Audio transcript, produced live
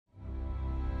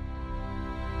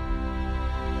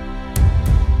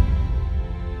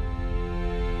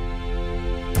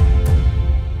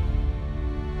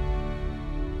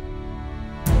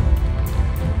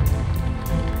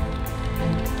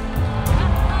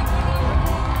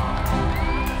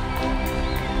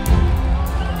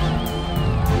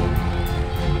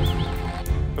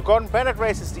Gordon Bennett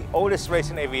race is the oldest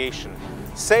race in aviation.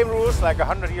 Same rules like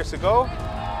 100 years ago.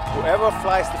 Whoever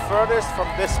flies the furthest from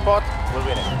this spot will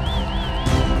win it.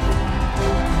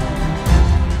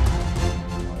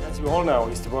 As you all know,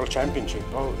 it's the World Championship.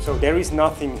 So there is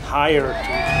nothing higher to...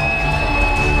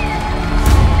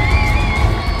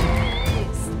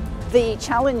 It's the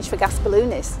challenge for gas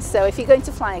balloonists. So if you're going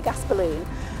to fly a gas balloon,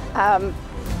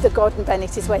 the Gordon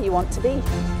Bennett is where you want to be.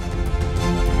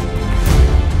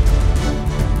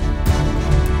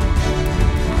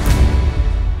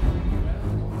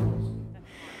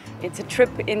 It's a trip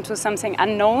into something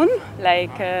unknown,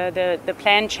 like the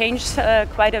plan changed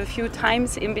quite a few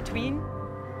times in between.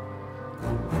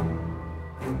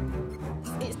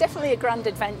 It's definitely a grand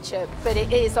adventure, but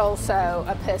it is also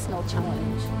a personal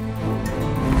challenge.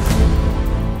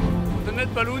 The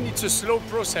net balloon, it's a slow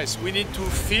process. We need to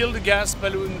fill the gas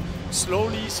balloon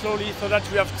slowly, so that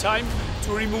we have time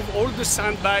to remove all the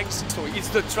sandbags. So it's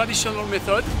the traditional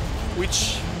method,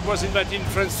 which was invented in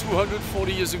France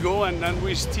 240 years ago, and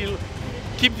we still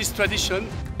keep this tradition.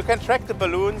 You can track the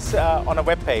balloons on a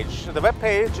web page. The web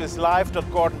page is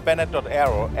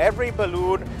live.gordonbennett.aero. Every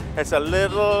balloon has a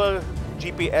little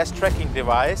GPS tracking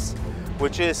device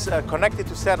which is connected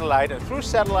to satellite, and through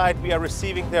satellite we are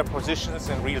receiving their positions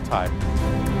in real time.